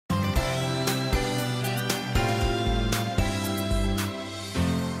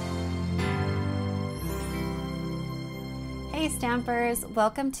Hi Stampers!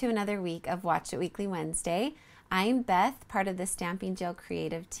 Welcome to another week of Watch It Weekly Wednesday. I'm Beth, part of the Stamping Jill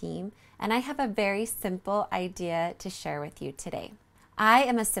creative team, and I have a very simple idea to share with you today. I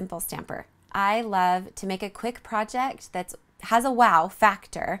am a simple stamper. I love to make a quick project that has a wow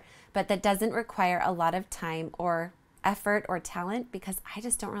factor, but that doesn't require a lot of time or effort or talent because I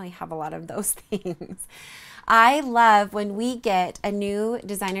just don't really have a lot of those things. I love when we get a new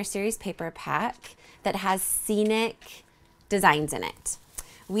designer series paper pack that has scenic designs in it.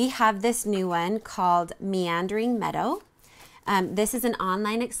 We have this new one called Meandering Meadow. This is an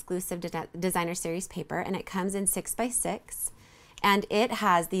online exclusive designer series paper, and it comes in 6x6, and it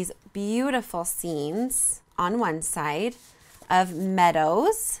has these beautiful scenes on one side of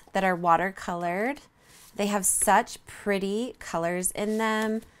meadows that are watercolored. They have such pretty colors in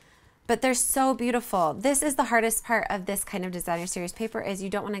them, but they're so beautiful. This is the hardest part of this kind of designer series paper, is you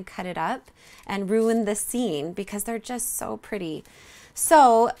don't want to cut it up and ruin the scene because they're just so pretty.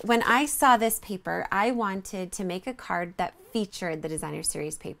 So when I saw this paper, I wanted to make a card that featured the designer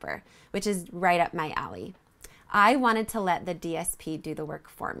series paper, which is right up my alley. I wanted to let the DSP do the work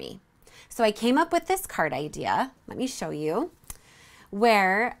for me. So I came up with this card idea, let me show you,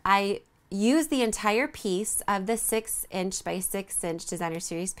 where I use the entire piece of the 6" by 6" designer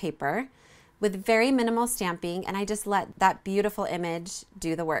series paper with very minimal stamping, and I just let that beautiful image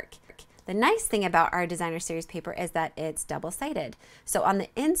do the work. The nice thing about our designer series paper is that it's double-sided. So on the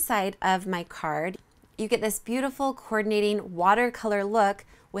inside of my card, you get this beautiful coordinating watercolor look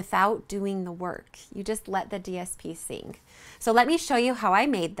without doing the work. You just let the DSP sing. So let me show you how I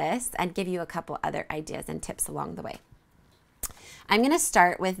made this and give you a couple other ideas and tips along the way. I'm going to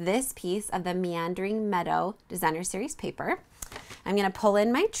start with this piece of the Meandering Meadow designer series paper. I'm going to pull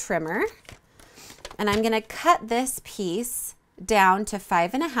in my trimmer, and I'm going to cut this piece down to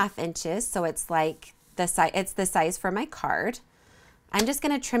 5.5 inches, so it's like the size for my card. I'm just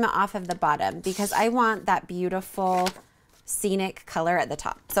going to trim it off of the bottom because I want that beautiful scenic color at the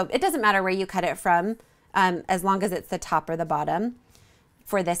top. So it doesn't matter where you cut it from, as long as it's the top or the bottom.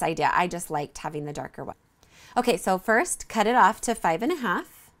 For this idea, I just liked having the darker one. Okay, so first cut it off to 5.5,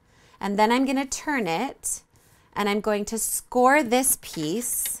 and then I'm going to turn it, and I'm going to score this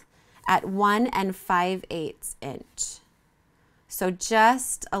piece at 1 5/8 inch. So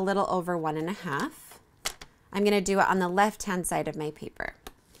just a little over 1.5. I'm going to do it on the left-hand side of my paper.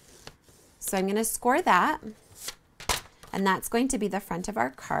 So I'm going to score that, and that's going to be the front of our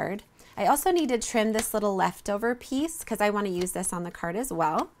card. I also need to trim this little leftover piece because I want to use this on the card as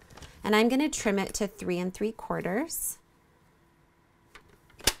well. And I'm going to trim it to 3 3/4.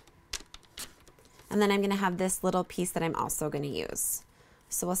 And then I'm going to have this little piece that I'm also going to use.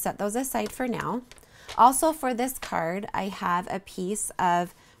 So we'll set those aside for now. Also for this card, I have a piece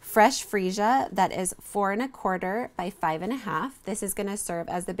of fresh freesia that is 4 1/4 by 5.5. This is going to serve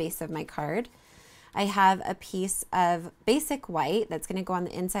as the base of my card. I have a piece of basic white that's going to go on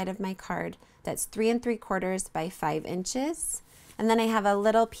the inside of my card that's 3 3/4 by 5 inches. And then I have a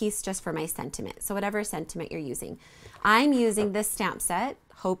little piece just for my sentiment. So whatever sentiment you're using. I'm using this stamp set,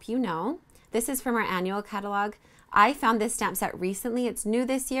 Hope You Know. This is from our annual catalog. I found this stamp set recently. It's new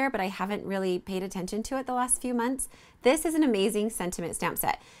this year, but I haven't really paid attention to it the last few months. This is an amazing sentiment stamp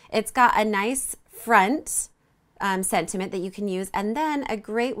set. It's got a nice front sentiment that you can use, and then a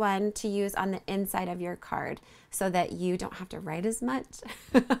great one to use on the inside of your card so that you don't have to write as much.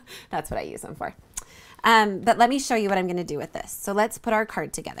 That's what I use them for. But let me show you what I'm going to do with this. So let's put our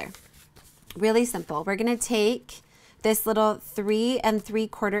card together. Really simple. We're going to take this little 3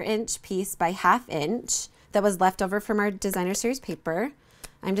 3/4 inch piece by 1/2 inch that was left over from our designer series paper.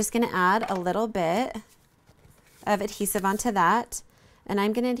 I'm just going to add a little bit of adhesive onto that, and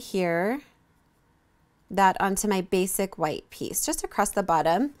I'm going to adhere that onto my basic white piece just across the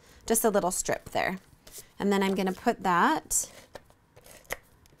bottom, just a little strip there. And then I'm going to put that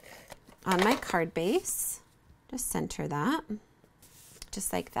on my card base. Just center that,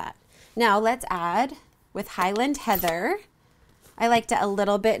 just like that. Now let's add with Highland Heather. I liked it a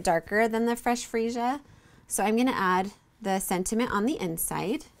little bit darker than the fresh freesia, so I'm going to add the sentiment on the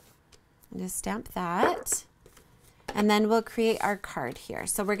inside. Just stamp that, and then we'll create our card here.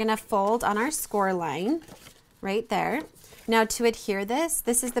 So we're going to fold on our score line right there. Now to adhere this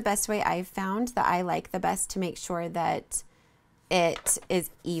is the best way I've found that I like the best to make sure that it is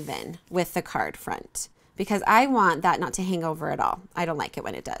even with the card front, because I want that not to hang over at all. I don't like it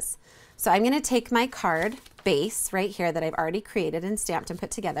when it does. So I'm going to take my card base right here that I've already created and stamped and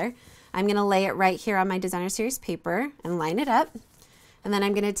put together. I'm going to lay it right here on my designer series paper and line it up. And then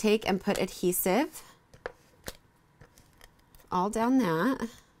I'm going to take and put adhesive all down that.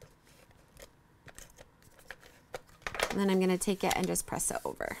 And then I'm going to take it and just press it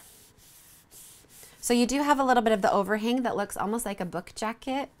over. So you do have a little bit of the overhang that looks almost like a book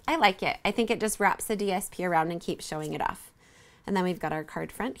jacket. I like it. I think it just wraps the DSP around and keeps showing it off. And then we've got our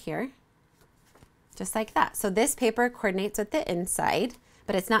card front here, just like that. So this paper coordinates with the inside,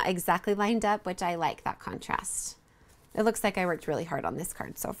 but it's not exactly lined up, which I like that contrast. It looks like I worked really hard on this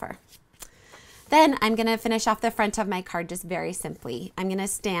card so far. Then I'm going to finish off the front of my card just very simply. I'm going to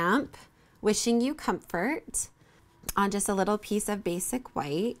stamp "Wishing You Comfort" on just a little piece of basic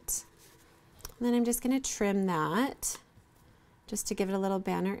white. And then I'm just going to trim that just to give it a little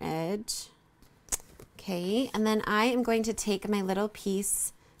banner edge. Okay, and then I am going to take my little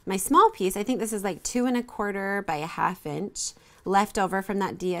piece, my small piece, I think this is like 2 1/4 by 1/2 inch, left over from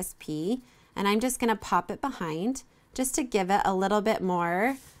that DSP, and I'm just going to pop it behind just to give it a little bit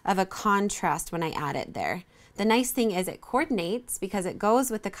more of a contrast when I add it there. The nice thing is it coordinates because it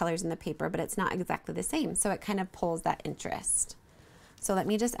goes with the colors in the paper, but it's not exactly the same, so it kind of pulls that interest. So let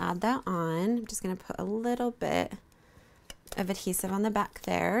me just add that on. I'm just going to put a little bit of adhesive on the back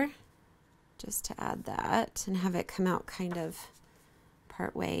there, just to add that and have it come out kind of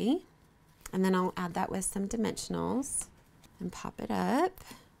part way. And then I'll add that with some dimensionals and pop it up.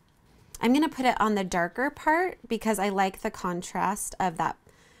 I'm going to put it on the darker part because I like the contrast of that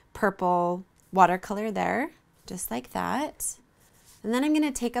purple watercolor there, just like that. And then I'm going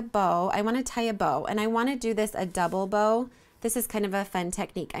to take a bow. I want to tie a bow, and I want to do this a double bow. This is kind of a fun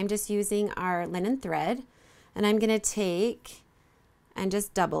technique. I'm just using our linen thread, and I'm going to take and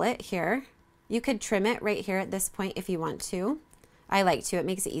just double it here. You could trim it right here at this point if you want to. I like to, it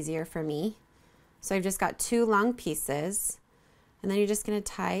makes it easier for me. So I've just got 2 long pieces, and then you're just going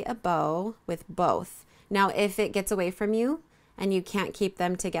to tie a bow with both. Now if it gets away from you and you can't keep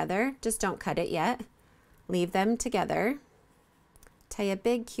them together, just don't cut it yet. Leave them together. Tie a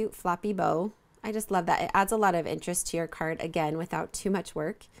big cute floppy bow. I just love that. It adds a lot of interest to your card, again, without too much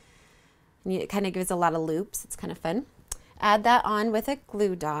work. And it kind of gives a lot of loops. It's kind of fun. Add that on with a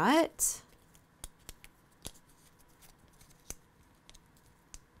glue dot.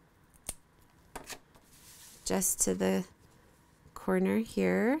 Just to the corner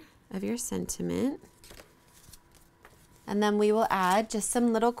here of your sentiment. And then we will add just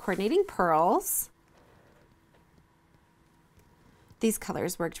some little coordinating pearls. These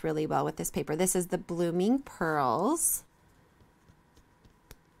colors worked really well with this paper. This is the Blooming Pearls.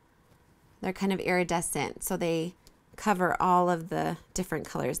 They're kind of iridescent, so they cover all of the different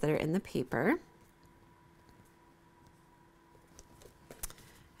colors that are in the paper.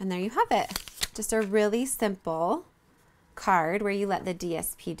 And there you have it. Just a really simple card where you let the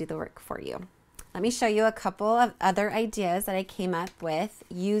DSP do the work for you. Let me show you a couple of other ideas that I came up with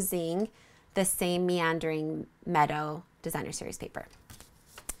using the same Meandering Meadow Designer Series paper.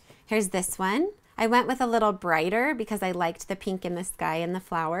 Here's this one. I went with a little brighter because I liked the pink in the sky and the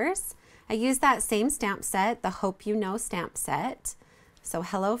flowers. I used that same stamp set, the Hope You Know stamp set. So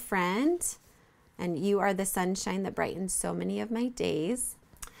hello friend, and you are the sunshine that brightens so many of my days.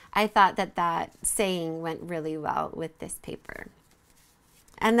 I thought that that saying went really well with this paper.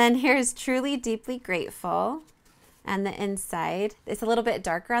 And then here's Truly Deeply Grateful, and the inside. It's a little bit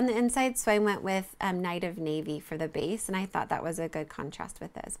darker on the inside, so I went with Night of Navy for the base, and I thought that was a good contrast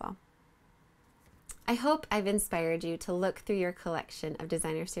with it as well. I hope I've inspired you to look through your collection of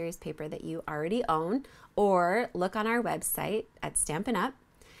Designer Series paper that you already own, or look on our website at Stampin' Up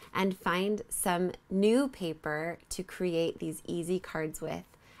and find some new paper to create these easy cards with,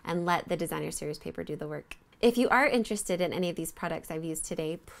 and let the Designer Series paper do the work. If you are interested in any of these products I've used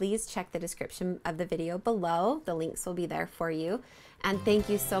today, please check the description of the video below. The links will be there for you. And thank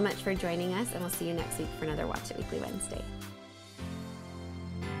you so much for joining us, and we'll see you next week for another Watch It Weekly Wednesday.